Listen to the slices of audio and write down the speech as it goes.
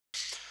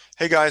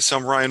Hey guys,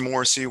 I'm Ryan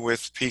Morrissey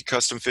with Peak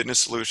Custom Fitness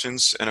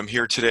Solutions, and I'm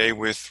here today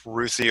with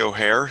Ruthie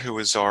O'Hare, who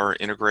is our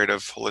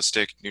Integrative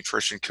Holistic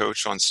Nutrition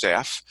Coach on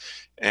staff.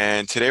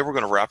 And today we're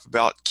going to rap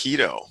about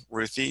keto.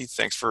 Ruthie,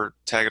 thanks for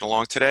tagging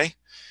along today.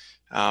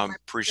 Sure.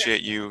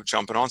 Appreciate you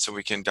jumping on so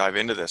we can dive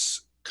into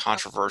this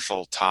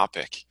controversial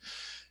topic.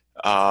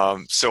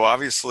 So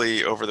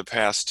obviously, over the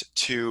past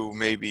 2,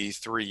 maybe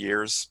 3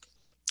 years,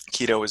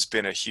 keto has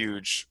been a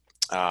huge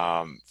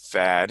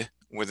fad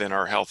within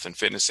our health and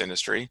fitness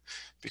industry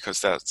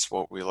because that's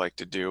what we like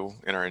to do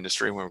in our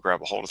industry when we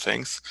grab a hold of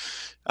things.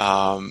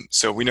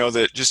 So we know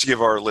that, just to give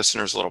our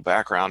listeners a little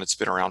background, it's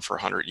been around for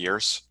 100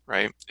 years,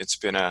 right? It's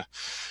been a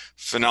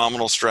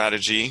phenomenal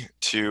strategy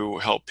to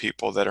help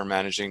people that are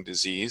managing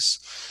disease.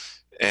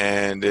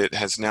 And it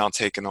has now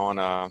taken on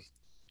a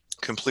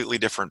completely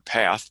different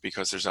path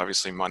because there's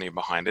obviously money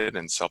behind it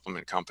and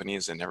supplement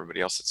companies and everybody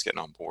else that's getting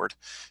on board.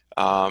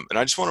 And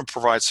I just want to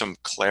provide some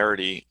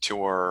clarity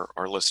to our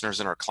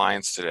listeners and our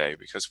clients today,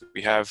 because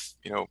we have,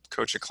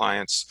 coaching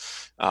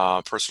clients,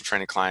 personal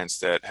training clients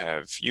that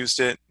have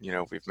used it.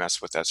 We've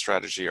messed with that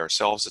strategy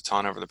ourselves a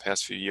ton over the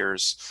past few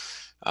years.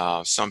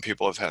 Some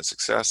people have had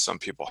success, some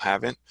people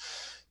haven't.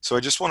 So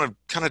I just want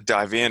to kind of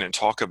dive in and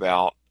talk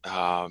about,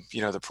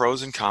 the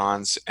pros and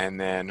cons,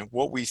 and then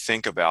what we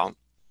think about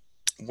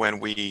when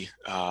we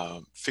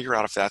figure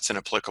out if that's an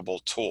applicable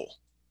tool,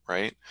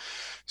 right?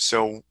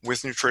 So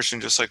with nutrition,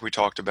 just like we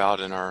talked about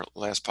in our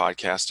last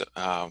podcast,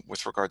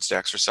 with regards to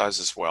exercise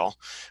as well,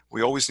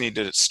 we always need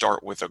to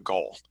start with a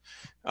goal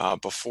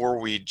before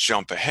we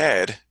jump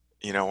ahead,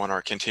 on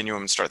our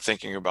continuum and start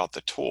thinking about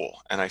the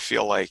tool. And I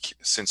feel like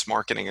since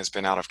marketing has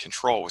been out of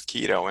control with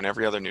keto and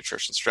every other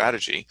nutrition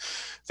strategy,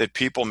 that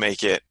people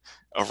make it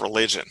a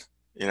religion,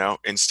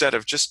 instead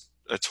of just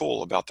a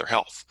tool about their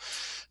health.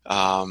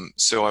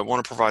 So I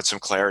want to provide some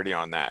clarity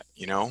on that,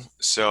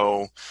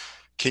 So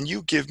can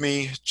you give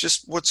me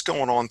just what's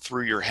going on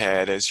through your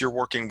head as you're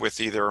working with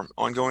either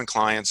ongoing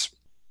clients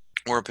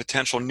or a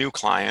potential new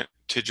client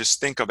to just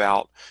think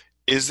about,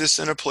 is this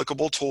an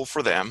applicable tool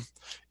for them?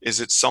 Is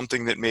it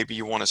something that maybe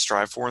you want to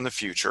strive for in the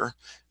future?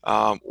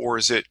 Or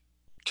is it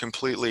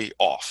completely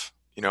off?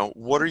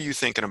 What are you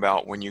thinking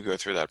about when you go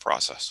through that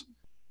process?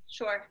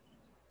 Sure.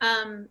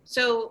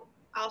 So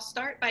I'll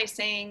start by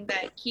saying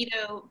that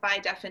keto, by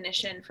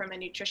definition, from a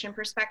nutrition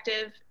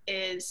perspective,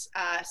 is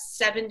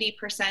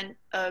 70%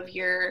 of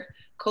your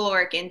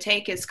caloric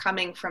intake is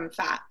coming from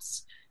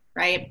fats,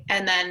 right?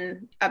 And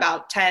then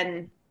about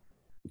 10,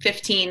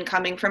 15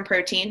 coming from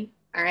protein,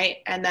 all right?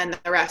 And then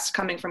the rest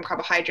coming from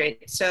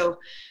carbohydrates. So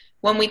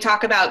when we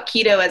talk about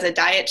keto as a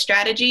diet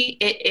strategy,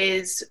 it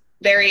is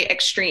very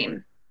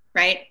extreme,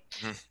 right?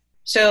 Mhm.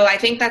 So I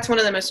think that's one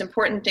of the most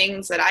important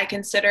things that I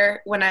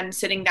consider when I'm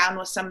sitting down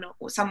with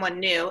someone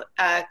new.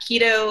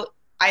 Keto,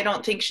 I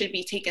don't think, should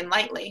be taken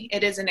lightly.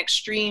 It is an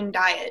extreme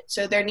diet.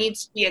 So there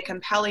needs to be a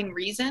compelling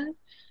reason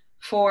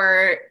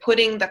for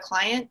putting the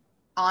client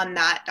on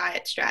that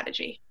diet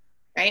strategy,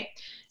 right?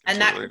 And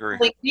that Completely agree.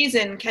 compelling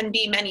reason can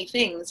be many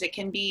things. It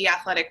can be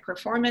athletic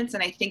performance,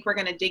 and I think we're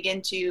going to dig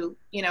into,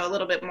 a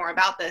little bit more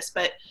about this,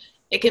 but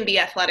it can be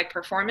athletic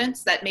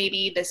performance, that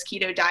maybe this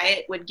keto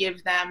diet would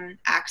give them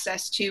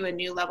access to a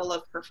new level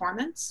of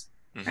performance,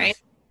 Hmm. right?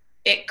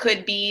 It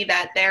could be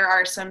that there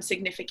are some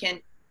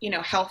significant,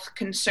 health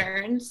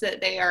concerns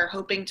that they are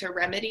hoping to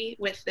remedy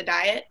with the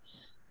diet.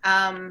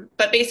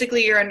 But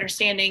basically, you're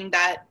understanding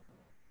that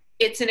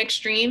it's an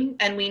extreme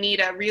and we need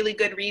a really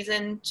good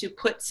reason to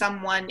put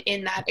someone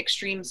in that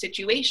extreme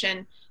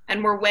situation,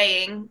 and we're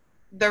weighing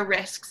the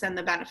risks and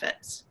the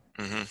benefits.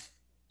 Hmm.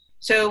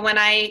 So when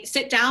I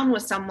sit down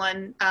with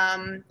someone,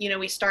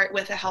 we start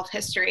with a health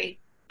history,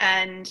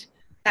 and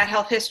that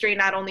health history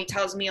not only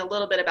tells me a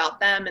little bit about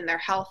them and their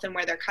health and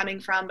where they're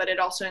coming from, but it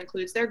also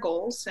includes their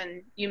goals.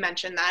 And you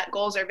mentioned that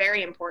goals are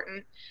very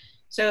important.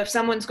 So if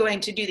someone's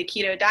going to do the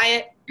keto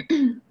diet,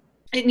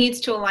 it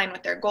needs to align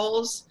with their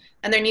goals,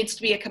 and there needs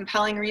to be a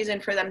compelling reason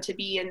for them to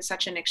be in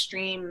such an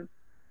extreme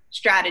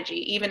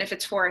strategy, even if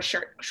it's for a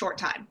short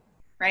time,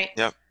 right?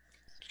 Yep,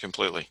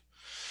 completely.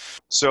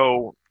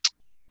 So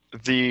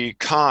the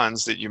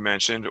cons that you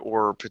mentioned,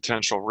 or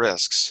potential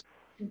risks,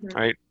 Mm-hmm.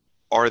 right?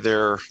 Are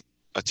there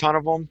a ton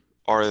of them?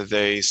 Are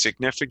they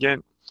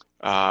significant?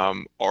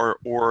 Or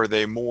are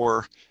they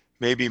more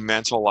maybe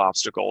mental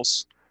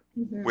obstacles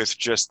Mm-hmm. with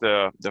just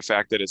the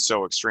fact that it's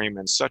so extreme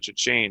and such a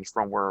change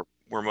from where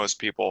most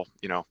people,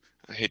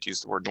 I hate to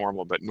use the word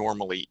normal, but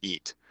normally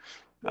eat?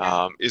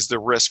 Yeah. Is the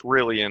risk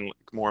really in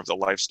more of the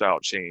lifestyle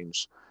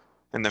change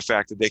and the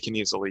fact that they can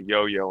easily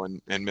yo-yo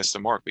and miss the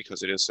mark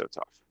because it is so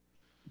tough?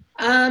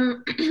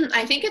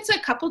 I think it's a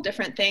couple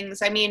different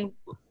things. I mean,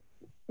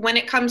 when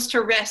it comes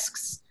to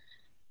risks,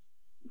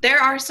 there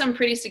are some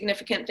pretty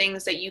significant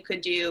things that you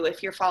could do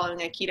if you're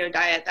following a keto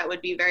diet that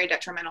would be very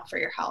detrimental for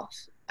your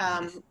health.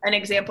 An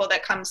example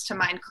that comes to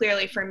mind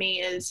clearly for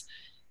me is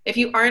if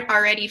you aren't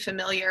already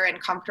familiar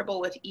and comfortable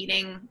with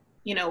eating,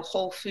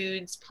 whole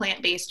foods,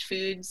 plant-based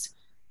foods,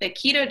 the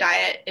keto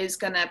diet is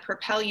going to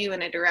propel you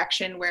in a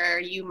direction where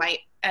you might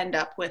end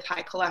up with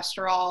high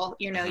cholesterol.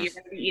 You know, Mm-hmm. you're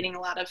going to be eating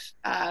a lot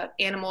of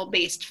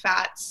animal-based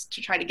fats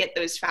to try to get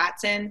those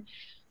fats in.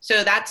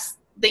 So that's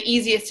the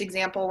easiest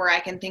example where I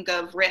can think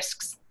of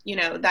risks, you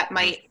know, that Mm-hmm.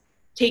 might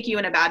take you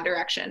in a bad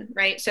direction,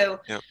 right? So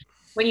Yep.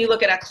 when you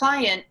look at a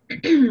client,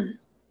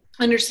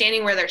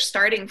 understanding where they're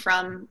starting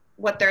from,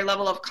 what their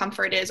level of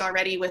comfort is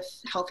already with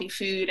healthy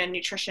food and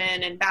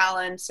nutrition and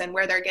balance, and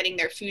where they're getting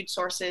their food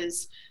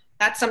sources,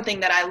 that's something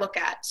that I look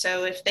at.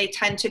 So if they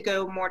tend to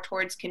go more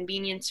towards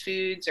convenience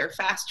foods or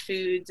fast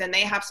foods, and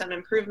they have some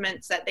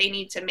improvements that they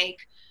need to make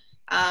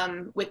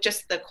with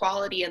just the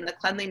quality and the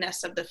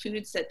cleanliness of the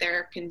foods that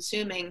they're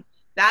consuming,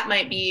 that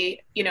might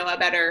be, you know, a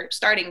better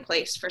starting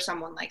place for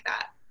someone like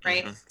that,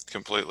 right? Mm-hmm.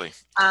 Completely.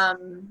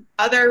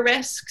 Other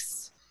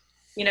risks,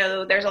 you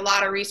know, there's a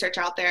lot of research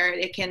out there.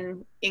 It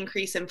can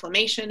increase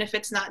inflammation if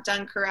it's not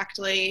done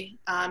correctly.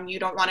 You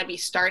don't want to be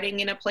starting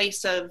in a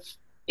place of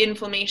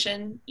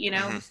inflammation. You know,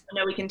 Mm-hmm. I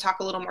know we can talk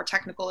a little more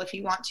technical if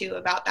you want to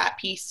about that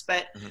piece,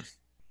 but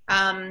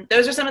Mm-hmm.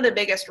 those are some of the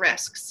biggest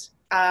risks.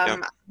 Yep.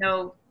 I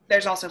know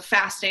there's also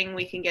fasting.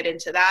 We can get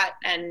into that,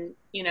 and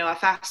you know, a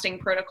fasting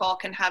protocol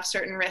can have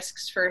certain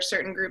risks for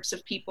certain groups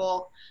of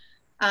people.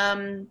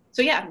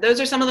 So yeah, those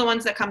are some of the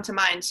ones that come to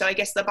mind. So I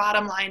guess the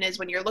bottom line is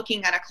when you're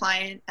looking at a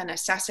client and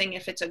assessing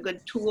if it's a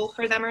good tool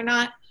for them or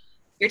not,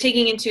 you're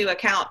taking into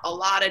account a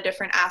lot of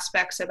different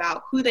aspects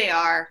about who they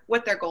are,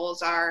 what their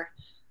goals are,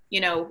 you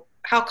know,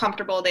 how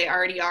comfortable they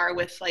already are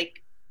with,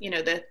 like, you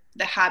know,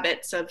 the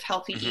habits of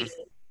healthy Mm-hmm.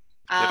 eating.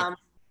 Yeah. Um,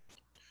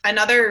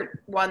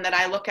 Another one that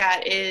I look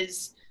at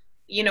is,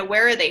 you know,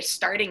 where are they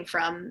starting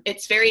from?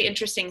 It's very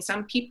interesting.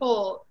 Some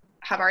people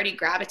have already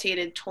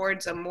gravitated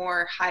towards a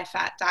more high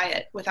fat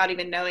diet without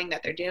even knowing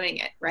that they're doing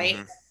it, right?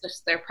 Mm-hmm. That's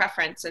just their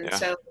preference. And Yeah.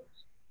 so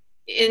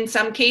in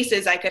some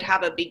cases, I could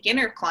have a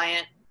beginner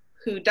client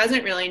who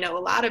doesn't really know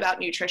a lot about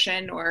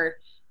nutrition, or,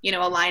 you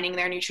know, aligning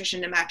their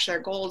nutrition to match their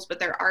goals, but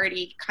they're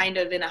already kind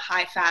of in a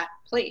high fat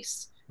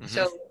place. Mm-hmm.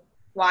 So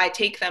why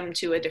take them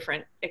to a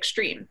different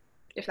extreme,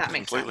 if that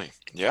makes sense? Completely.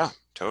 Yeah,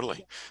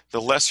 totally.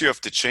 The less you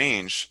have to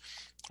change,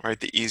 right,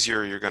 the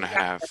easier you're going to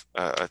Exactly.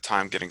 have a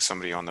time getting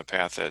somebody on the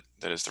path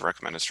that is the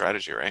recommended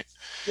strategy, right?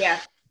 Yeah.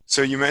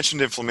 So you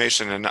mentioned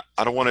inflammation, and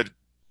I don't want to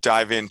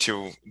dive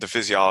into the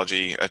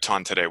physiology a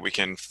ton today. We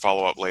can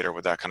follow up later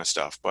with that kind of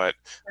stuff. But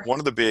one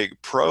of the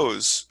big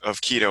pros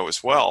of keto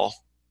as well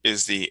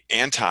is the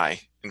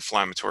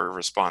anti-inflammatory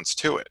response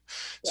to it.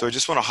 Yeah. So I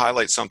just want to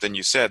highlight something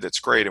you said that's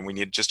great, and we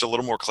need just a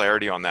little more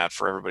clarity on that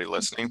for everybody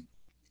listening.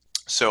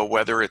 So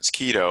whether it's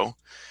keto,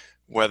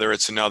 whether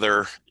it's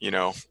another,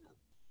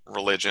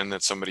 religion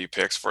that somebody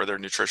picks for their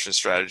nutrition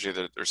strategy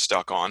that they're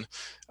stuck on,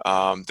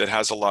 that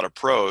has a lot of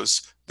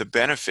pros, the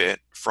benefit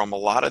from a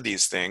lot of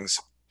these things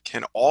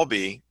can all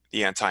be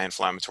the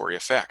anti-inflammatory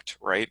effect,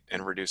 right?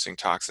 And reducing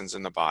toxins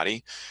in the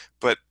body.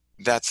 But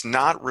that's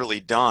not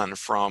really done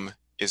from,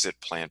 is it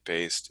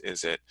plant-based?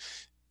 Is it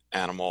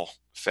animal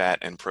fat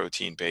and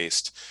protein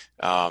based?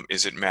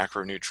 Is it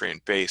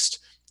macronutrient based?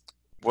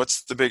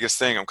 What's the biggest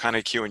thing? I'm kind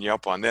of queuing you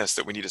up on this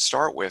that we need to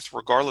start with,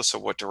 regardless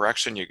of what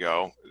direction you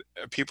go.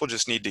 People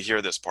just need to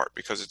hear this part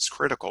because it's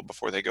critical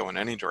before they go in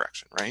any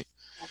direction, right?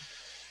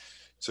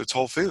 So it's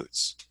whole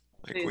foods.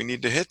 Like we Food.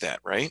 need to hit that,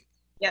 right?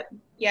 Yep.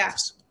 Yeah.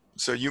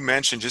 So you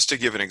mentioned, just to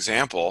give an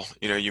example,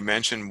 you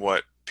mentioned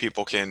what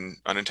people can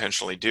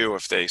unintentionally do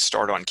if they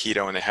start on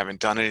keto and they haven't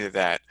done any of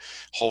that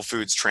whole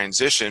foods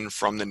transition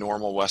from the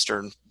normal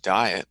Western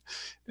diet.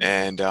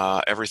 And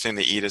everything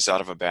they eat is out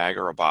of a bag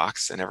or a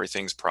box, and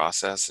everything's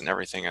processed, and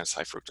everything has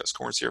high fructose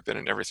corn syrup in it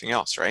and everything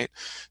else, right?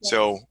 Yep.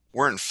 So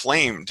we're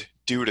inflamed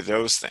due to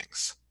those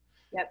things.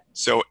 Yep.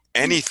 So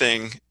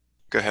anything,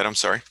 go ahead, I'm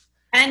sorry.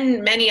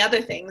 And many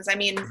other things. I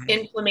mean, Hmm.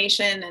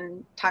 inflammation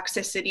and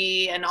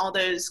toxicity and all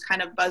those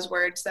kind of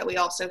buzzwords that we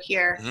also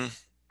hear. Hmm.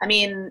 I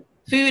mean,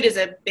 food is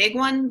a big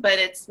one, but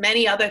it's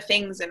many other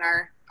things in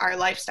our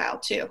lifestyle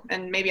too.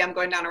 And maybe I'm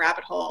going down a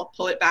rabbit hole. I'll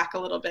pull it back a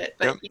little bit,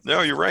 but Yep.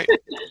 No, you're right.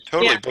 yeah.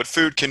 Totally. But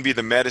food can be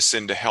the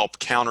medicine to help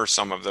counter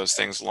some of those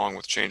things along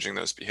with changing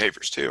those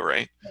behaviors too,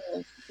 right?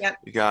 Yep.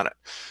 You got it.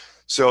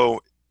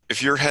 So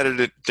if you're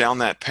headed down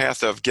that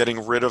path of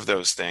getting rid of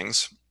those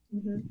things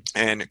Mm-hmm.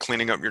 and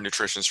cleaning up your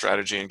nutrition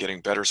strategy and getting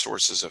better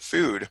sources of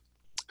food,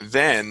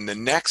 then the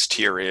next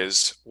tier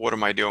is, what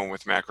am I doing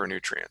with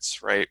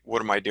macronutrients, right?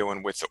 What am I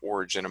doing with the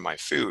origin of my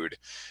food?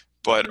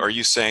 But Mm-hmm. are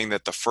you saying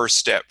that the first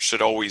step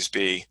should always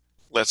be,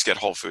 let's get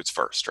whole foods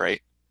first,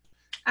 right?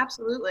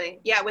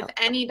 Absolutely. Yeah. With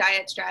any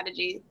diet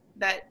strategy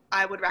that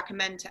I would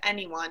recommend to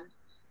anyone,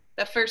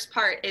 the first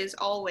part is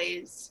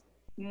always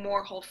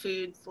more whole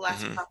foods,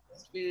 less Mm-hmm.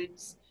 processed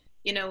foods.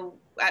 You know,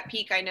 at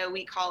Peak, I know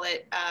we call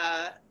it,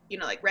 you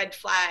know, like red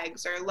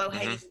flags or low Mm-hmm.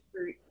 hanging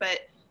fruit.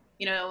 But,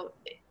 you know,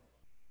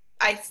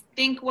 I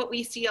think what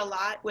we see a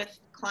lot with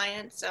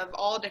clients of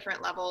all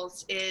different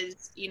levels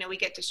is, you know, we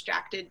get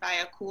distracted by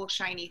a cool,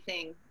 shiny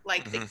thing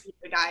like the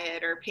Mm-hmm. keto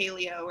diet or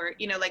paleo or,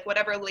 you know, like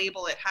whatever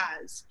label it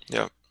has.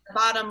 Yep. The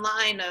bottom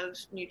line of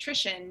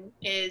nutrition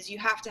is you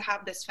have to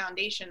have this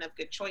foundation of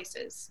good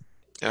choices,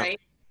 Yep.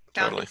 right?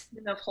 Totally.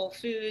 Foundation of whole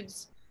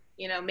foods,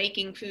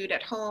 making food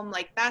at home,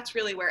 like that's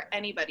really where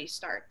anybody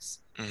starts.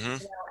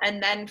 Mm-hmm.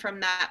 And then from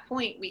that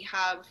point, we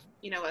have,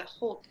 a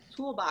whole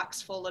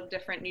toolbox full of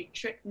different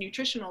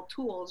nutritional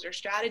tools or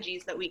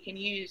strategies that we can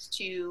use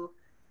to,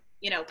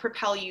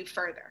 propel you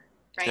further,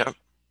 right? Yep.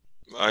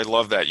 I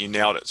love that. You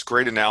nailed it. It's a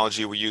great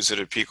analogy. We use it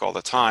at Peak all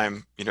the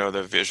time.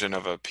 The vision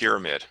of a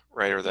pyramid,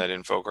 right? Or that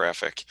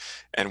infographic.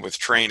 And with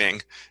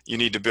training, you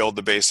need to build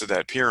the base of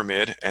that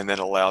pyramid, and that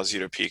allows you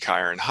to peak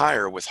higher and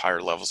higher with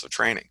higher levels of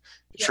training.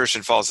 Yep.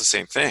 Nutrition follows the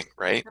same thing,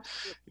 right?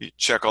 You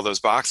check all those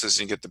boxes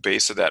and get the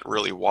base of that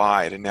really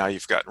wide. And now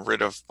you've gotten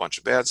rid of a bunch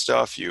of bad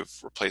stuff. You've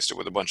replaced it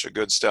with a bunch of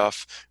good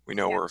stuff. We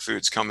know where our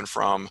food's coming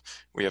from.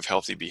 We have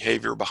healthy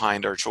behavior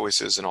behind our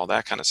choices and all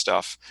that kind of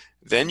stuff.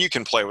 Then you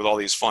can play with all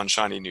these fun,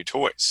 shiny new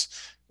toys.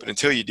 But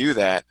until you do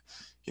that,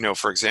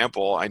 for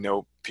example, I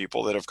know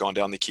people that have gone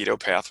down the keto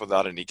path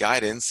without any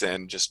guidance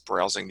and just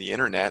browsing the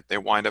internet, they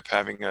wind up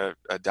having a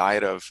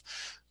diet of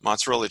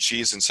mozzarella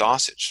cheese and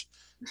sausage.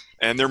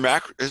 And they're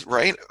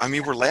right? I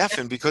mean, we're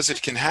laughing because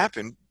it can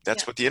happen.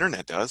 That's what the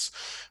internet does.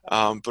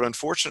 But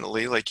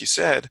unfortunately, like you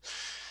said,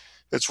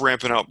 it's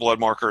ramping up blood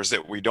markers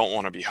that we don't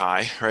want to be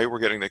high, right? We're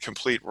getting the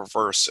complete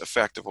reverse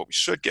effect of what we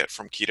should get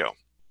from keto.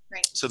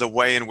 Right. So the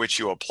way in which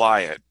you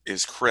apply it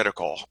is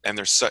critical, and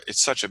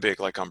it's such a big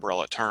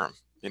umbrella term,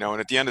 and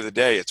at the end of the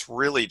day, it's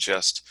really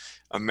just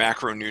a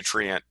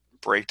macronutrient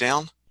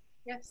breakdown.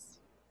 Yes.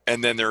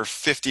 And then there are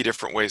 50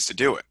 different ways to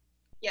do it.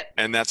 Yep.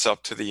 And that's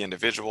up to the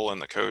individual and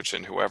the coach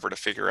and whoever to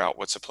figure out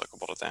what's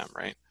applicable to them,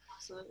 right?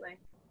 Absolutely.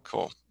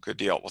 Cool. Good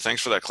deal. Well,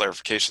 thanks for that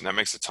clarification. That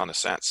makes a ton of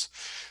sense.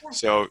 Yeah.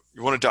 So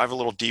you want to dive a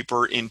little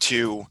deeper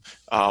into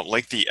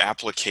the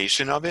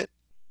application of it?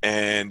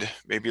 And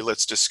maybe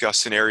let's discuss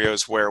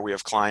scenarios where we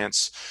have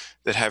clients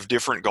that have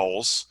different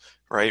goals,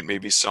 right?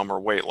 Maybe some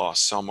are weight loss,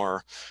 some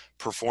are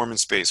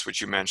performance-based,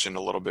 which you mentioned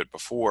a little bit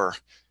before.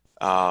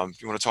 You want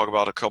to talk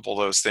about a couple of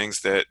those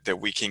things that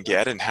we can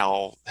get and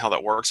how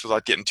that works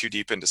without getting too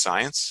deep into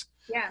science?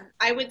 Yeah,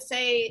 I would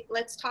say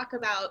let's talk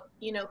about,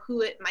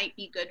 who it might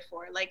be good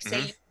for. Like,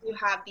 say you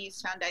have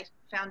these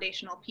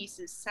foundational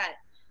pieces set.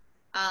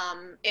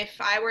 If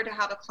I were to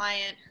have a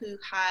client who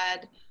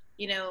had,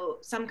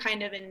 some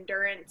kind of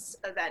endurance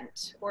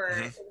event or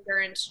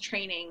endurance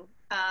training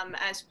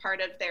as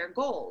part of their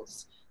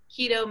goals,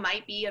 keto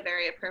might be a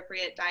very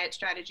appropriate diet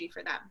strategy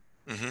for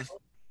them.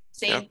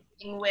 Same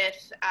thing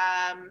with,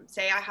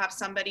 say I have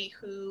somebody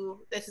who,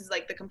 this is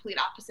like the complete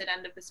opposite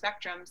end of the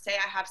spectrum. Say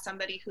I have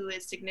somebody who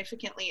is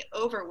significantly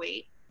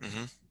overweight,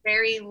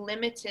 very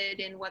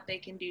limited in what they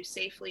can do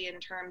safely in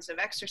terms of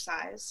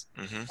exercise,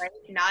 right?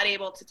 Not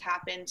able to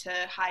tap into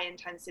high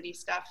intensity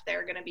stuff.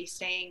 They're going to be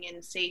staying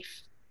in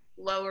safe,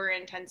 lower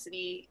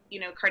intensity,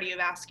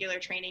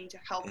 cardiovascular training to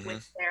help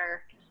with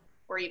their,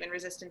 or even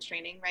resistance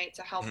training, right?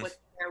 To help with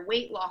their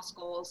weight loss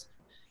goals.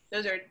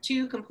 Those are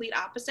two complete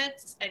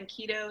opposites, and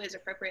keto is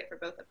appropriate for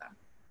both of them.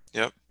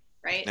 Yep.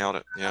 Right? Nailed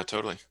it. Yeah,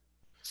 totally.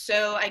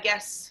 So I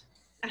guess,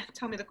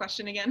 tell me the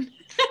question again.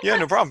 Yeah,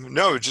 no problem.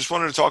 No, just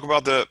wanted to talk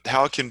about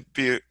how it can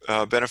be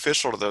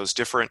beneficial to those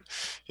different,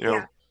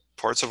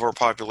 parts of our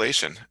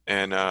population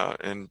and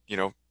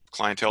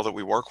clientele that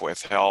we work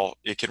with, how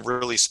it can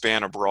really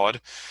span a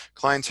broad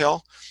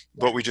clientele,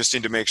 but we just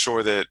need to make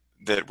sure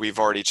that we've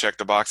already checked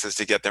the boxes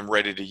to get them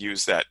ready to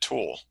use that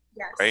tool.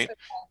 Yes. Right? Okay.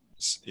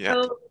 Yeah.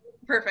 So,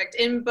 perfect.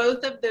 In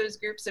both of those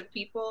groups of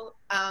people,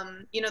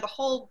 the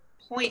whole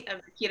point of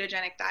the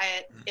ketogenic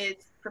diet is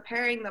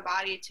preparing the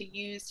body to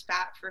use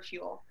fat for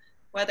fuel,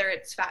 whether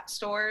it's fat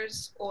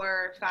stores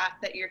or fat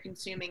that you're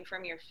consuming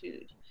from your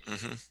food.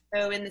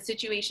 So in the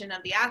situation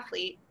of the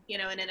athlete,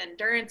 in an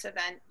endurance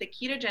event, the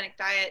ketogenic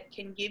diet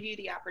can give you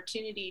the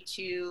opportunity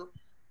to,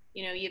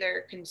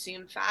 either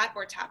consume fat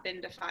or tap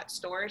into fat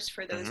stores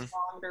for those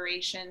long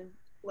duration,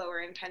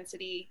 lower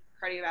intensity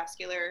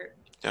cardiovascular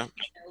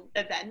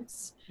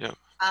events.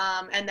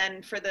 And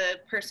then for the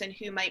person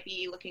who might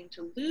be looking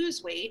to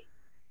lose weight,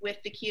 with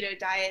the keto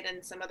diet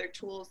and some other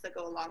tools that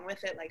go along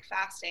with it, like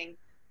fasting,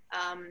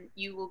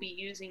 you will be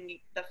using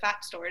the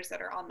fat stores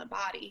that are on the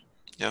body,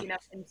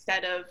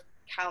 instead of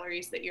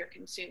calories that you're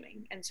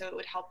consuming. And so it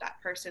would help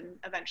that person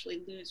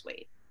eventually lose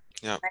weight.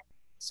 Yeah. Right?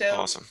 So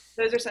awesome.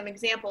 Those are some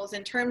examples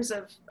in terms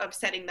of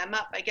setting them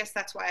up. I guess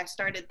that's why I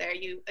started there.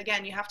 You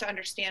have to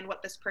understand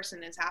what this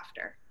person is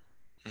after.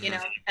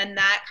 And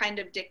that kind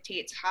of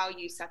dictates how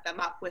you set them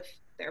up with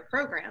their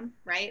program,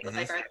 right?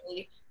 Like, are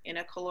they in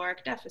a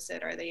caloric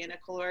deficit? Are they in a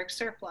caloric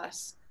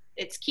surplus?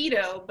 It's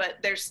keto, but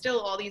there's still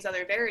all these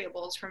other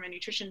variables from a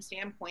nutrition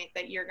standpoint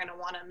that you're going to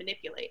want to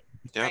manipulate,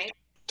 right?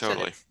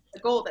 Totally. So the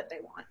goal that they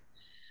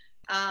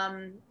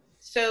want.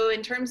 So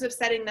in terms of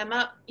setting them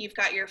up, you've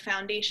got your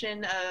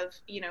foundation of,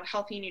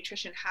 healthy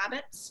nutrition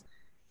habits.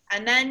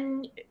 And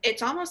then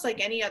it's almost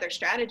like any other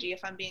strategy, if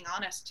I'm being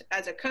honest,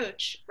 as a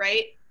coach,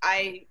 right?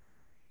 I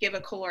give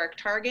a caloric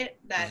target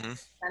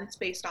that's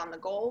based on the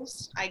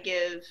goals. I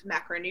give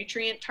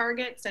macronutrient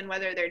targets, and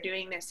whether they're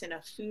doing this in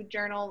a food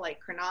journal like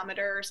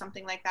Chronometer or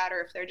something like that,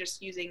 or if they're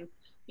just using,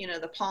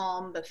 the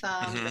palm, the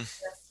thumb,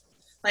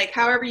 like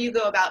however you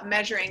go about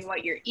measuring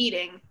what you're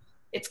eating,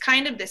 it's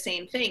kind of the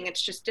same thing.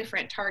 It's just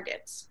different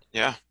targets.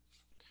 Yeah.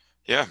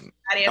 Yeah.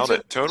 That Nailed answer the it.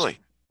 question? Totally.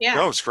 Yeah.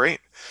 No, it's great.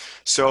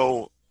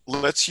 So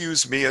let's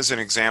use me as an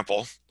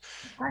example.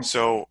 Okay.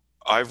 So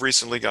I've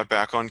recently got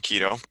back on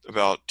keto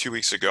about 2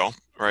 weeks ago,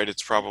 right?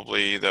 It's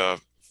probably the,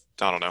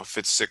 I don't know,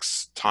 fifth,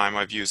 sixth time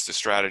I've used the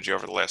strategy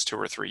over the last 2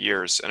 or 3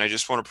 years. And I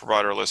just want to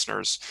provide our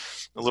listeners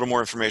a little more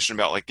information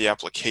about like the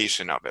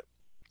application of it.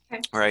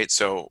 Okay. All right,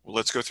 so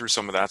let's go through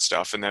some of that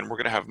stuff, and then we're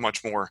going to have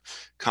much more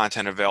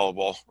content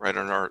available right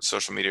on our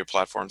social media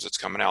platforms that's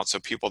coming out. So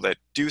people that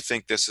do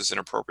think this is an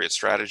appropriate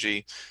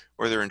strategy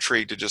or they're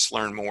intrigued to just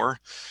learn more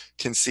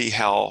can see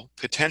how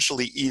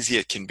potentially easy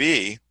it can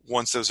be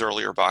once those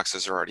earlier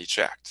boxes are already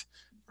checked,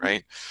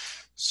 right?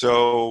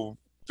 So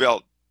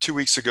about 2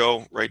 weeks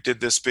ago, right,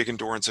 did this big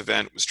endurance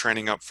event, was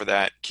training up for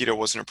that. Keto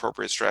was an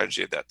appropriate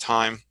strategy at that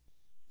time.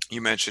 You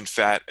mentioned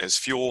fat as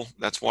fuel.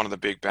 That's one of the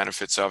big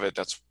benefits of it.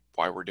 That's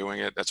why we're doing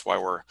it. That's why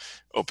we're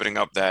opening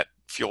up that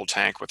fuel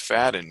tank with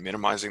fat and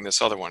minimizing this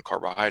other one,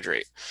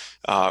 carbohydrate.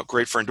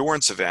 Great for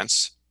endurance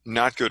events,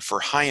 not good for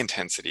high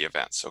intensity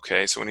events.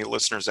 Okay, so any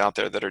listeners out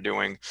there that are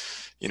doing,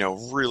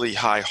 really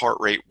high heart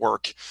rate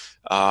work,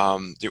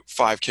 do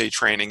 5K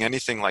training,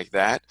 anything like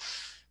that,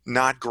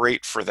 not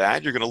great for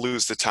that. You're going to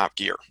lose the top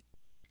gear.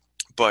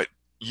 But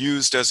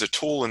used as a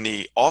tool in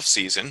the off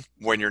season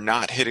when you're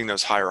not hitting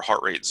those higher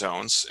heart rate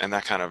zones and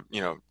that kind of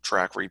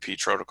track repeat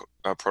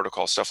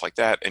protocol stuff like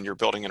that, and you're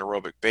building an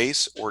aerobic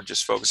base or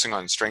just focusing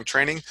on strength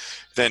training,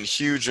 then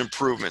huge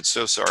improvement.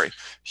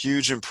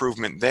 Huge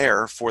improvement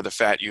there for the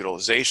fat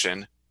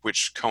utilization,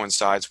 which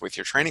coincides with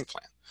your training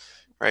plan,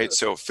 right?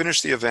 So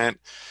finish the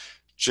event,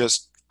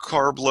 just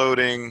carb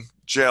loading,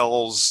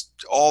 gels,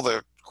 all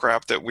the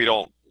crap that we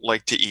don't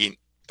like to eat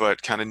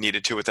but kind of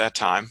needed to at that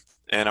time.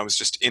 And I was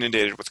just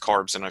inundated with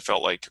carbs and I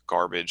felt like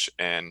garbage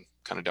and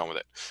kind of done with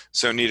it.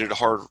 So needed a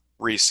hard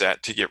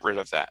reset to get rid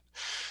of that.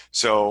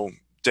 So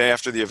day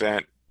after the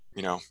event,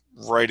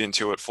 right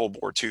into it, full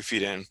bore, 2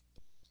 feet in.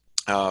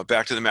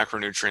 Back to the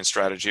macronutrient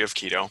strategy of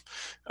keto,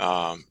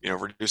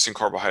 reducing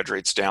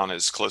carbohydrates down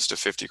as close to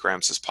 50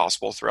 grams as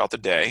possible throughout the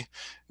day.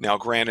 Now,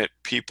 granted,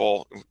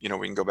 people, we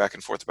can go back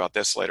and forth about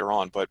this later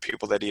on, but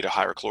people that eat a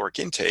higher caloric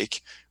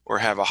intake or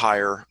have a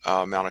higher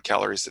amount of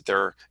calories that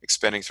they're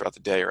expending throughout the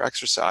day or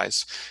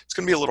exercise, it's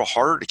going to be a little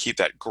harder to keep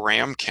that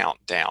gram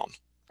count down,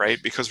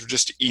 right? Because we're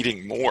just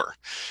eating more.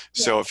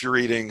 Yeah. So if you're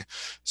eating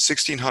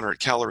 1,600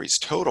 calories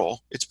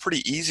total, it's pretty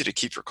easy to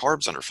keep your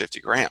carbs under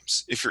 50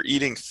 grams. If you're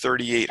eating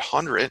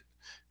 3,800,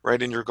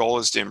 right, and your goal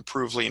is to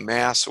improve lean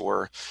mass,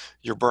 or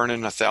you're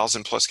burning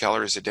 1,000 plus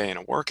calories a day in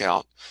a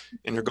workout,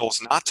 and your goal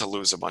is not to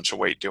lose a bunch of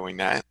weight doing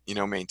that,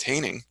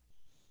 maintaining,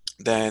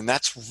 then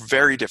that's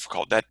very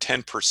difficult. That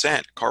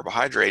 10%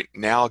 carbohydrate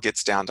now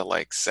gets down to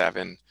like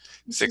 7,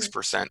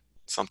 6%,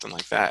 something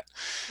like that.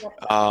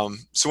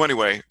 So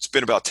anyway, it's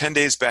been about 10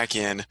 days back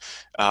in.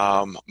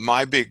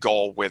 My big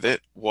goal with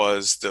it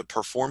was the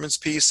performance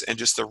piece and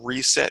just the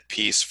reset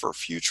piece for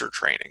future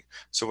training.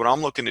 So what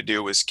I'm looking to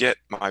do is get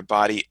my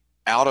body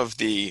out of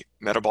the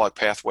metabolic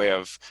pathway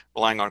of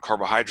relying on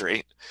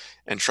carbohydrate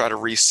and try to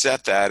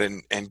reset that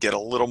and get a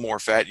little more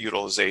fat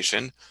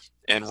utilization.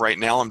 And right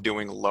now I'm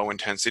doing low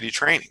intensity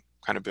training,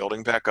 kind of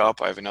building back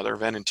up. I have another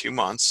event in 2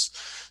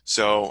 months.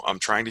 So I'm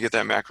trying to get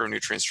that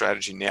macronutrient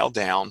strategy nailed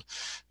down.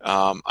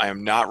 I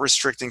am not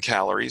restricting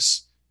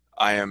calories.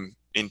 I am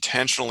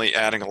intentionally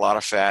adding a lot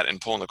of fat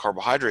and pulling the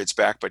carbohydrates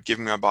back, but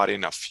giving my body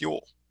enough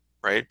fuel,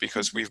 right?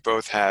 Because we've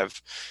both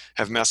have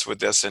messed with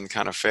this and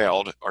kind of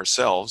failed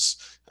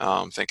ourselves.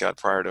 Thank God,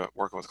 prior to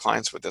working with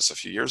clients with this a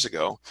few years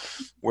ago,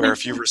 where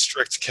if you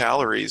restrict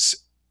calories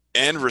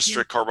and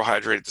restrict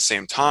carbohydrate at the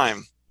same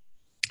time,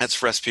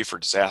 that's a recipe for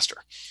disaster.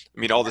 I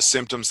mean, all the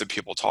symptoms that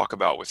people talk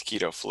about with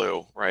keto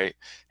flu, right?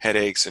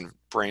 Headaches and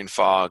brain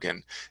fog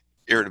and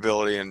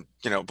irritability and,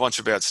 a bunch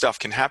of bad stuff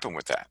can happen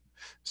with that.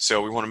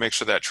 So we want to make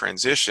sure that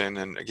transition,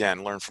 and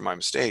again, learn from my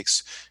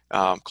mistakes.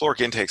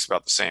 Caloric intake's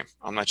about the same.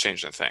 I'm not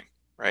changing a thing,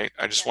 right?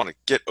 I just want to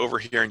get over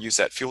here and use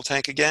that fuel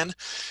tank again.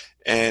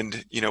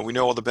 And, we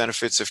know all the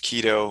benefits of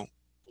keto,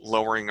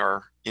 lowering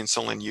our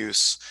insulin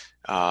use.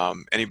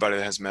 Anybody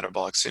that has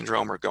metabolic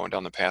syndrome or going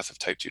down the path of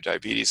type 2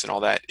 diabetes and all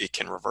that, it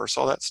can reverse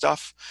all that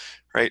stuff,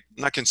 right?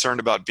 I'm not concerned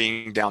about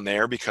being down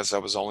there because I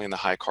was only in the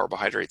high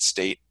carbohydrate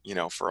state,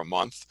 for a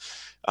month.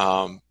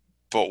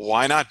 But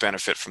why not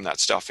benefit from that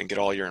stuff and get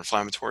all your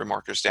inflammatory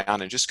markers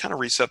down and just kind of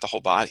reset the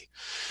whole body?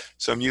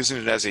 So I'm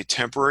using it as a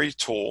temporary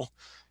tool,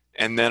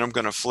 and then I'm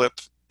going to flip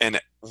and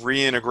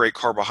reintegrate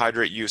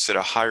carbohydrate use at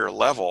a higher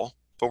level,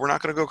 but we're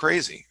not going to go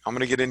crazy. I'm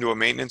going to get into a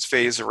maintenance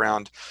phase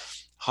around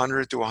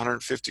 100 to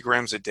 150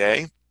 grams a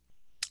day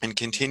and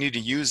continue to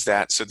use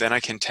that, so then I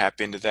can tap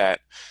into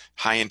that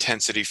high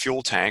intensity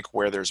fuel tank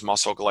where there's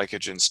muscle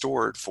glycogen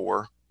stored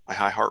for my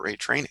high heart rate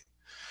training.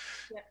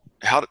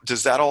 How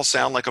does that all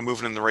sound like I'm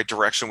moving in the right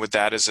direction with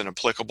that as an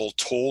applicable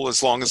tool,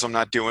 as long as I'm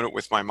not doing it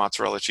with my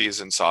mozzarella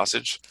cheese and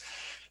sausage?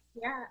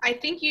 Yeah, I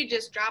think you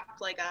just dropped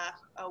like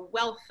a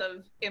wealth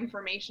of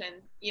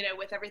information,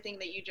 with everything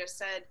that you just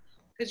said,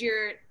 because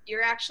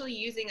you're actually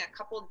using a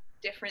couple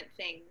different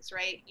things,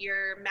 right?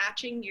 You're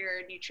matching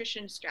your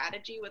nutrition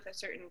strategy with a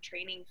certain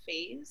training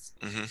phase.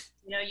 Mm-hmm.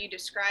 You know, you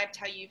described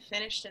how you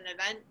finished an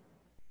event,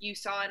 you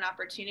saw an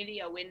opportunity,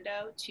 a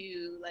window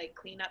to like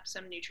clean up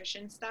some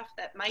nutrition stuff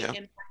that might Yeah.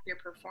 impact your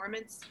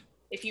performance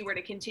if you were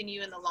to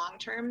continue in the long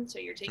term. So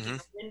you're taking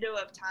Mm-hmm. a window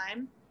of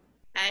time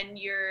and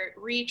you're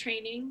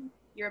retraining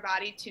your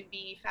body to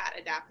be fat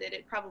adapted.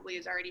 It probably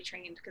is already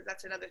trained, because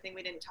that's another thing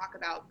we didn't talk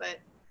about. But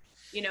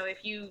you know,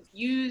 if you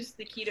use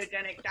the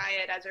ketogenic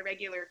diet as a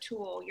regular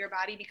tool, your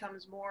body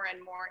becomes more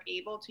and more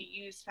able to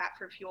use fat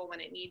for fuel when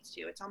it needs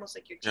to. It's almost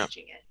like you're Yeah.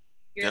 teaching it.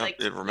 You're Yeah. like It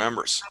teaching your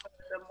remembers.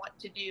 algorithm what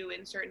to do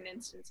in certain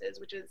instances,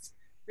 which is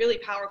really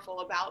powerful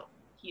about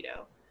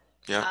keto.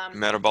 Yeah. Um,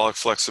 Metabolic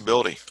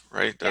flexibility,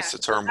 right? yeah, That's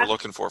the so term we're that's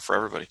looking for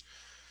everybody.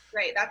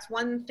 right. That's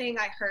one thing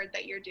I heard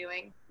that you're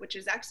doing, which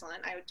is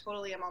excellent. I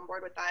totally am on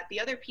board with that. The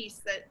other piece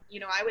that, you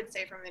know, I would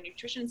say from the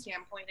nutrition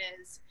standpoint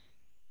is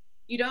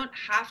you don't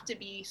have to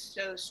be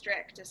so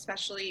strict,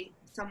 especially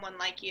someone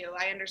like you.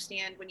 I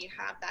understand when you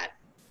have that,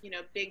 you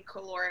know, big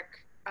caloric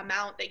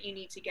amount that you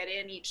need to get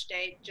in each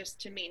day just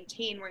to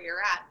maintain where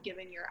you're at,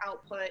 given your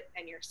output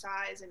and your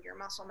size and your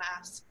muscle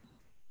mass.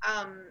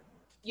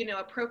 You know,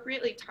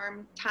 appropriately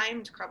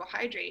timed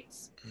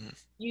carbohydrates, Mm-hmm.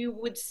 you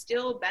would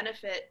still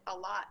benefit a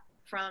lot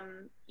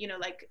from, you know,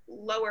 like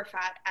lower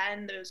fat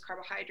and those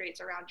carbohydrates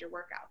around your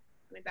workout.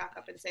 Let me back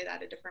up and say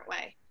that a different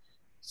way.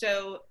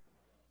 So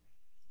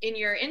in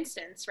your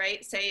instance,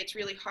 right, say it's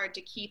really hard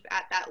to keep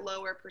at that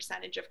lower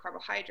percentage of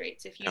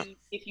carbohydrates. If Yeah.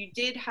 you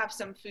did have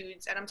some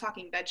foods, and I'm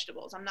talking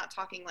vegetables, I'm not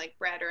talking like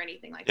bread or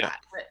anything like Yeah.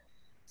 that, but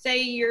say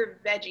your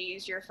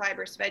veggies, your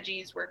fibrous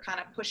veggies were kind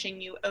of pushing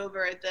you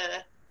over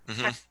the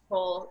Mm-hmm.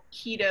 technical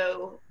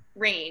keto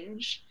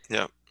range,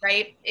 Yeah.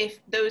 right? If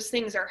those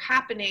things are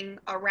happening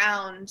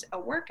around a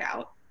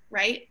workout,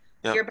 right?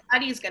 Yeah. Your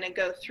body's going to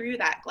go through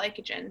that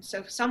glycogen.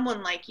 So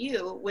someone like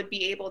you would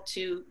be able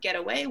to get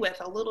away with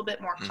a little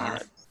bit more Mm-hmm.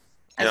 carbs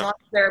as Yeah. long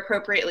as they're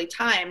appropriately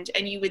timed,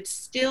 and you would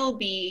still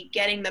be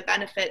getting the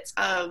benefits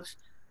of,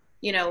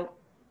 you know,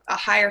 a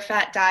higher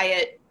fat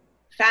diet,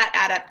 fat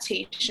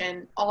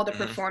adaptation, all the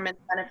Mm-hmm. performance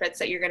benefits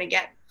that you're going to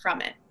get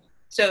from it.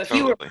 So if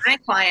you were Totally. my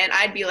client,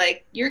 I'd be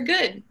like, you're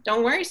good.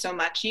 Don't worry so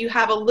much. You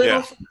have a Yeah.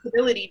 little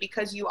flexibility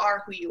because you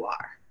are who you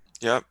are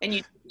Yep. and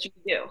you do what you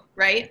do,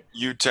 right?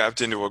 You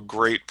tapped into a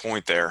great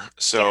point there. Yeah.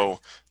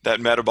 So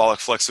that metabolic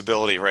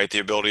flexibility, right? The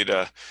ability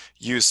to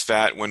use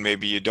fat when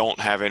maybe you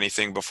don't have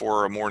anything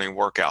before a morning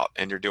workout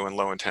and you're doing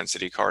low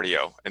intensity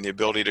cardio, and the Yeah.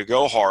 ability to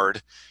go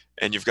hard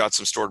and you've got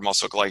some stored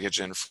muscle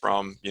glycogen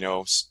from,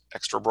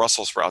 extra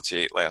Brussels sprouts you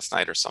ate last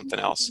night or something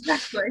else.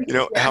 Exactly.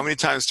 Yeah. How many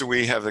times do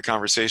we have the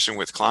conversation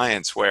with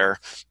clients where,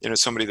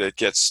 somebody that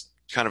gets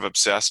kind of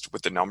obsessed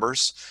with the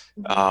numbers,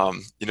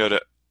 Mm-hmm.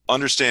 to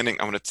understanding,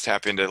 I'm going to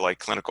tap into like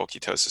clinical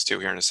ketosis too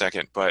here in a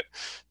second, but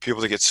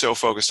people that get so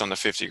focused on the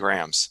 50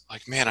 grams,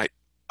 like, man,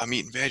 I'm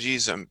eating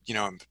veggies,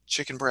 I'm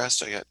chicken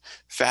breast, I got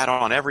fat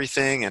on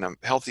everything, and I'm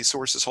healthy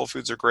sources, whole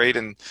foods are great,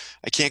 and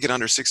I can't get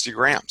under 60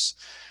 grams.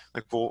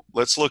 Like, well,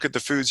 let's look at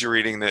the foods you're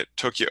eating that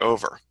took you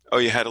over. Oh,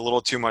 you had a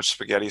little too much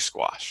spaghetti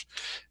squash.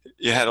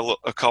 You had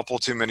a couple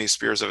too many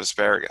spears of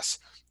asparagus.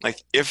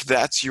 Like, if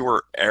that's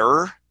your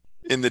error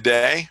in the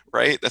day,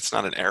 right? That's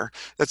not an error.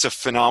 That's a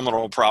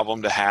phenomenal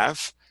problem to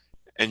have,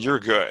 and you're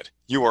good.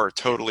 You are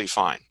totally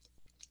fine.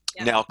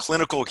 Yeah. Now,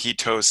 clinical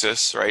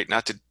ketosis, right?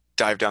 Not to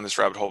dive down this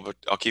rabbit hole, but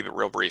I'll keep it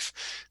real brief.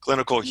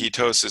 Clinical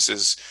ketosis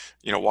is,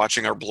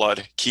 watching our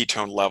blood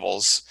ketone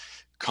levels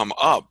come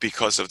up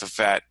because of the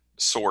fat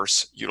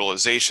source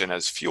utilization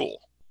as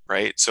fuel,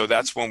 right? So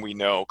that's when we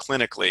know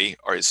clinically,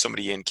 or is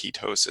somebody in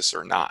ketosis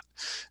or not.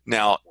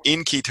 Now,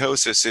 in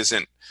ketosis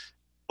isn't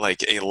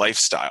like a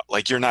lifestyle.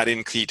 Like, you're not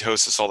in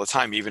ketosis all the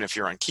time, even if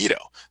you're on keto.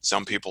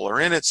 Some people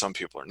are in it, some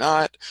people are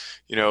not.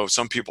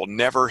 Some people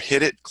never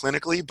hit it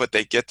clinically, but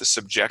they get the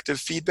subjective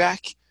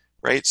feedback,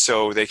 right?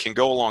 So they can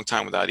go a long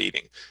time without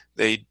eating.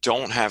 They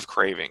don't have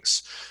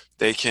cravings.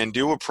 They can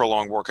do a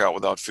prolonged workout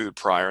without food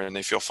prior, and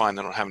they feel fine.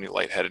 They don't have any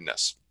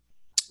lightheadedness.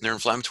 Their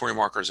inflammatory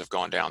markers have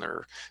gone down.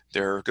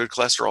 Their good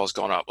cholesterol has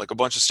gone up. Like, a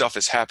bunch of stuff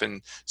has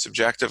happened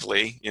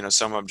subjectively,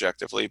 some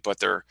objectively, but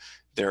they're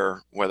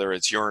whether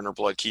it's urine or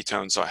blood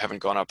ketones haven't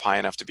gone up high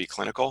enough to be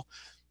clinical.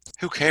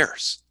 Who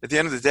cares? At the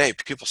end of the day,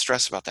 people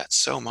stress about that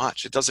so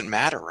much. It doesn't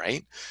matter,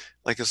 right?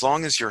 Like, as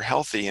long as you're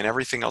healthy and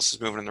everything else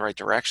is moving in the right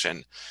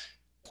direction,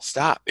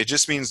 stop. It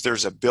just means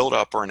there's a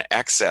buildup or an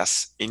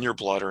excess in your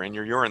blood or in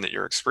your urine that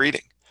you're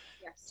excreting.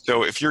 Yes.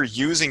 So if you're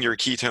using your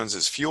ketones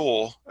as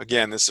fuel,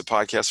 again, this is a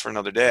podcast for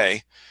another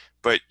day,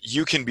 but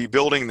you can be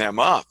building them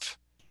up,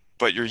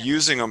 but you're Yeah.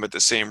 using them at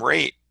the same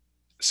rate.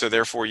 So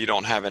therefore you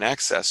don't have an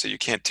excess. So you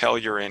can't tell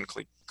you're in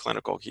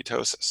clinical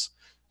ketosis,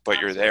 but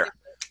you're That's there. really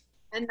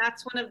good. And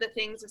that's one of the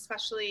things,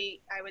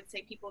 especially I would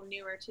say people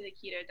newer to the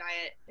keto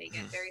diet, they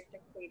get very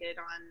fixated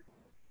on,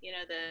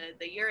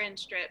 the urine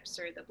strips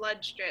or the blood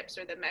strips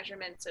or the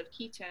measurements of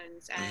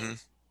ketones. Mm-hmm.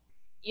 And,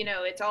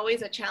 it's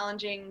always a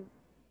challenging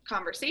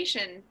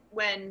conversation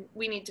when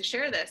we need to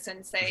share this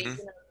and say, Hmm.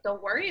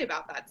 don't worry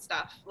about that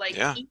stuff. Like,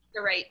 Yeah, eat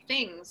the right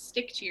things,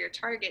 stick to your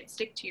target,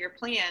 stick to your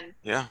plan,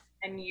 yeah,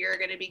 and you're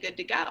going to be good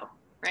to go.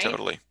 Right.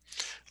 totally.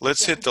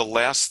 Let's Yeah. hit the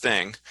last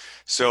thing.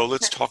 So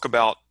let's talk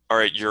about, all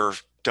right, you're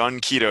done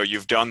keto.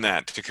 You've done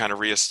that to kind of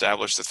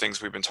reestablish the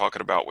things we've been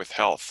talking about with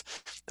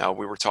health. Now,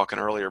 we were talking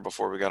earlier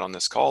before we got on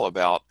this call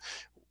about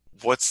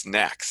what's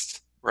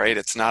next, right?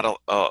 It's not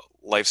a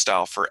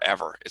lifestyle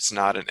forever. It's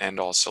not an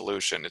end-all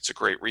solution. It's a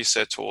great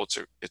reset tool.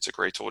 It's a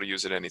great tool to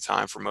use at any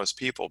time for most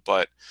people.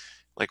 But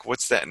like,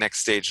 what's that next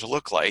stage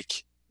look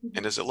like? And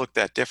Mhm. does it look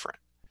that different?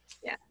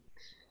 Yeah.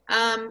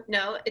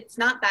 No, it's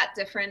not that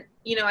different.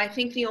 I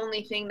think the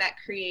only thing that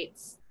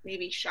creates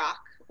maybe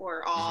shock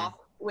or awe Hmm.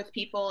 with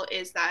people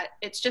is that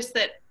it's just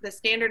that the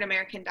standard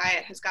American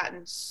diet has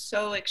gotten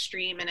so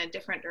extreme in a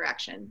different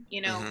direction.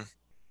 Hmm.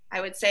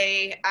 I would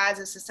say as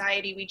a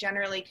society, we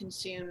generally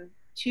consume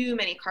too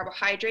many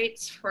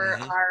carbohydrates for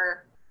Hmm.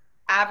 our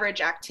average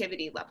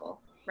activity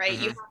level, right?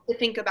 You Hmm. have to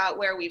think about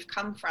where we've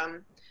come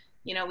from.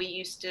 We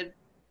used to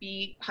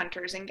be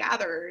hunters and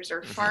gatherers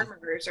or Hmm.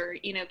 farmers or,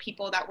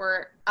 people that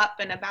were up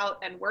and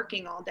about and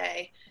working all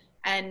day.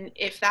 And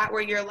if that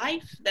were your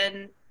life,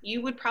 then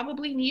you would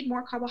probably need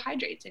more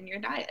carbohydrates in your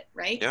diet,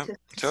 right? Yeah, To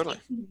totally.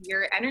 sustain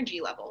your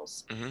energy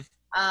levels.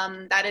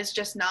 Hmm. That is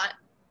just not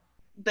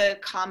the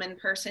common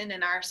person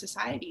in our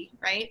society,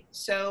 right?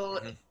 So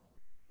Hmm.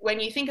 when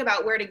you think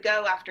about where to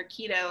go after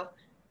keto,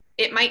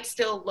 it might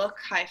still look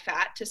high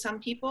fat to some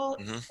people,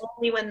 Hmm.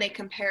 only when they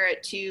compare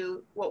it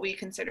to what we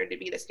consider to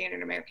be the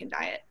standard American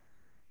diet,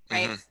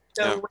 right? Hmm.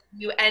 So Yeah. what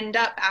you end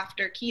up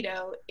after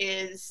keto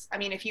is, I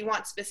mean, if you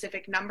want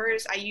specific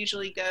numbers, I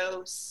usually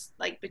go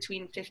like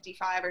between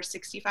 55 or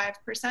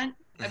 65%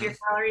 of Hmm. your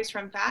calories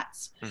from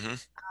fats. Hmm.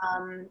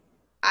 Um,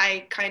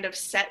 I kind of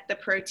set the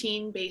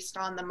protein based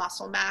on the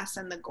muscle mass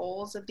and the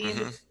goals of the Hmm.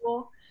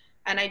 individual.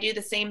 And I do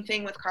the same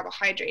thing with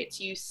carbohydrates.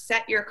 You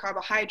set your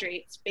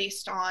carbohydrates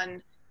based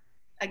on,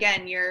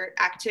 again, your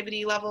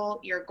activity level,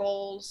 your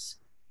goals,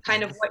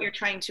 kind of Hmm. what you're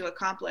trying to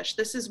accomplish.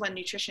 This is when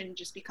nutrition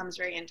just becomes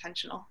very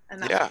intentional. And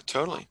that's Yeah,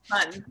 totally.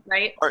 fun,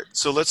 right? All right,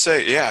 so let's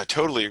say, yeah, I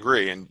totally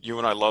agree. And you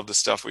and I love the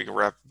stuff. We can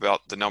rap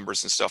about the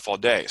numbers and stuff all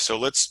day. So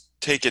let's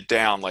take it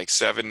down like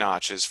 7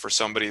 notches for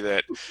somebody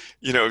that,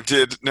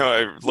 no,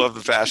 I love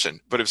the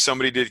passion. But if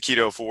somebody did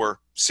keto for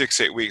 6,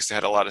 8 weeks, they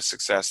had a lot of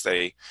success,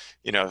 they,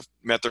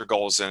 met their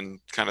goals and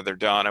kind of they're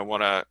done. I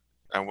want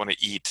to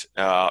eat,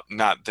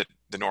 not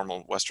the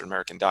normal Western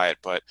American diet,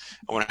 but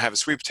I want to have a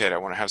sweet potato. I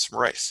want to have some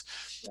rice.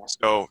 Yeah.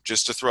 So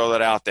just to throw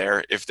that out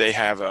there, if they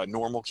have a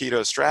normal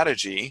keto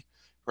strategy,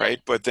 Yep. right?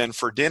 But then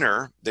for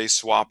dinner, they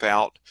swap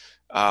out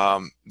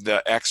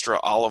the extra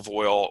olive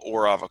oil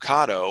or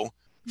avocado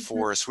Mm-hmm.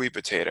 for a sweet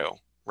potato,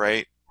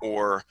 right?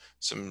 Or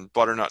some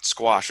butternut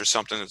squash or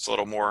something that's a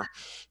little more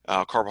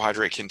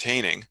carbohydrate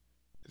containing.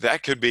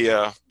 That could be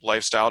a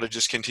lifestyle to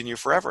just continue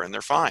forever, and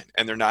they're fine.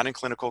 And they're not in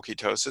clinical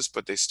ketosis,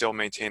 but they still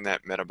maintain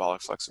that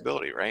metabolic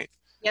flexibility, right?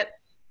 Yep.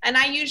 And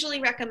I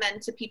usually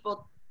recommend to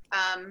people,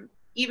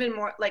 even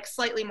more, like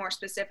slightly more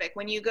specific,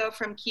 when you go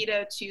from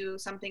keto to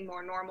something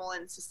more normal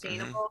and Mm-hmm.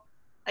 sustainable,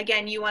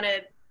 again, you want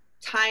to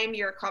time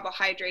your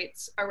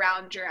carbohydrates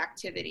around your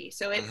activity.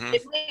 So Mm-hmm.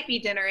 it might be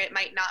dinner, it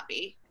might not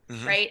be,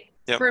 Mm-hmm. right?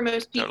 Yep. For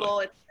most Totally. people,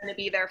 it's going to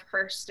be their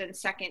first and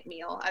second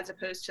meal as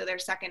opposed to their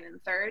second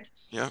and third.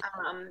 Yep.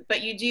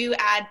 But you do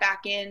add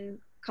back in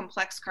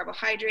complex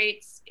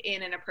carbohydrates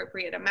in an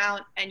appropriate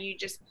amount, and you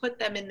just put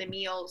them in the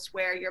meals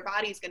where your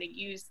body's going to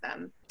use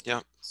them.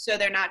 Yep. So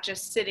they're not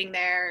just sitting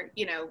there,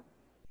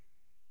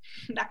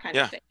 that kind of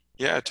Yeah. thing.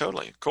 Yeah.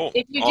 Totally. Cool.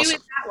 If you do it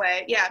Awesome. that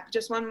way, yeah,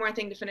 just one more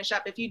thing to finish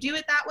up. If you do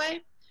it that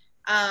way,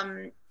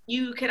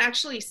 you can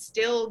actually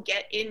still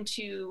get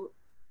into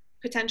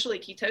potentially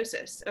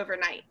ketosis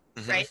overnight,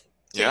 Mm-hmm. right?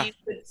 So Yeah. you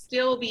could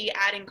still be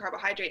adding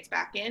carbohydrates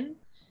back in,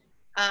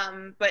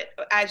 but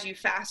as you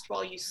fast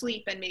while you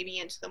sleep and maybe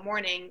into the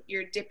morning,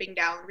 you're dipping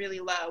down really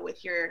low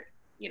with your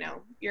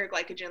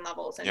glycogen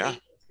levels and Yeah.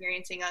 maybe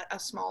experiencing a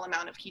small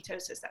amount of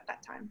ketosis at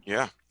that time.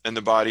 Yeah. And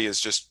the body is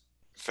just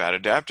fat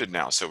adapted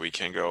now. So we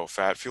can go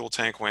fat fuel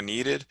tank when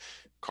needed,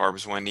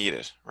 carbs when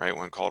needed, right?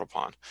 When called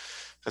upon.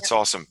 That's Yep.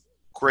 awesome.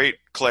 Great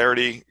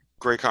clarity.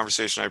 Great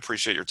conversation. I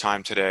appreciate your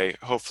time today.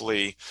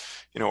 Hopefully,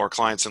 our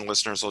clients and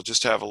listeners will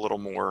just have a little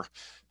more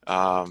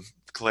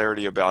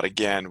clarity about,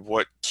 again,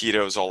 what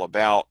keto is all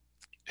about,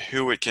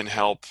 who it can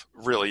help,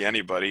 really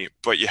anybody,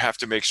 but you have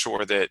to make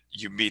sure that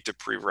you meet the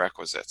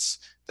prerequisites.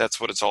 That's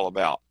what it's all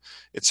about.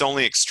 It's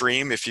only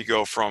extreme if you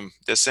go from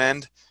this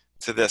end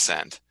to this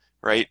end,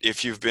 right?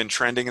 If you've been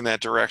trending in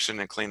that direction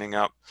and cleaning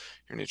up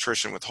your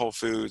nutrition with whole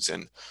foods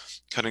and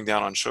cutting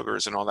down on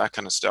sugars and all that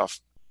kind of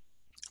stuff,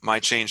 my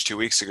change 2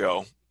 weeks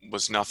ago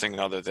was nothing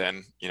other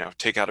than,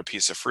 take out a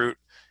piece of fruit,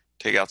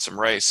 take out some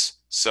rice,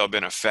 sub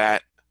in a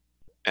fat,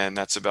 and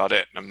that's about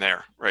it. I'm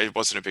there, right? It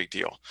wasn't a big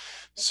deal.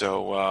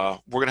 So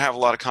we're going to have a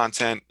lot of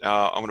content.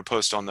 I'm going to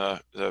post on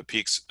the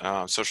Peaks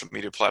social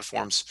media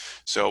platforms.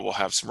 So we'll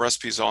have some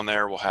recipes on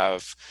there. We'll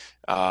have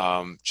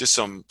just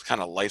some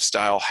kind of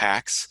lifestyle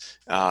hacks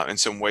and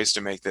some ways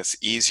to make this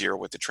easier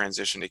with the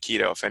transition to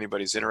keto. If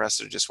anybody's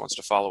interested, just wants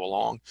to follow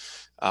along,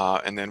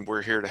 and then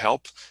we're here to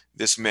help.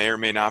 This may or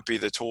may not be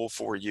the tool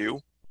for you,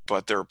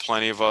 but there are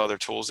plenty of other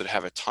tools that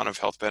have a ton of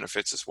health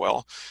benefits as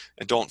well.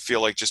 And don't feel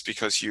like just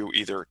because you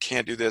either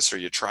can't do this or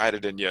you tried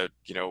it and you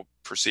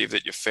perceive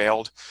that you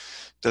failed,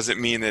 doesn't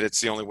mean that it's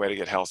the only way to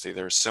get healthy.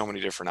 There's so many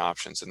different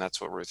options, and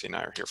that's what Ruthie and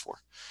I are here for.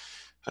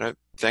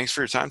 Thanks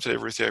for your time today,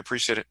 Ruthie. I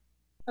appreciate it.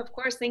 Of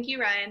course. Thank you,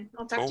 Ryan.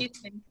 I'll talk to Cool. you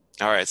soon.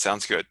 All right,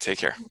 sounds good. Take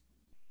care.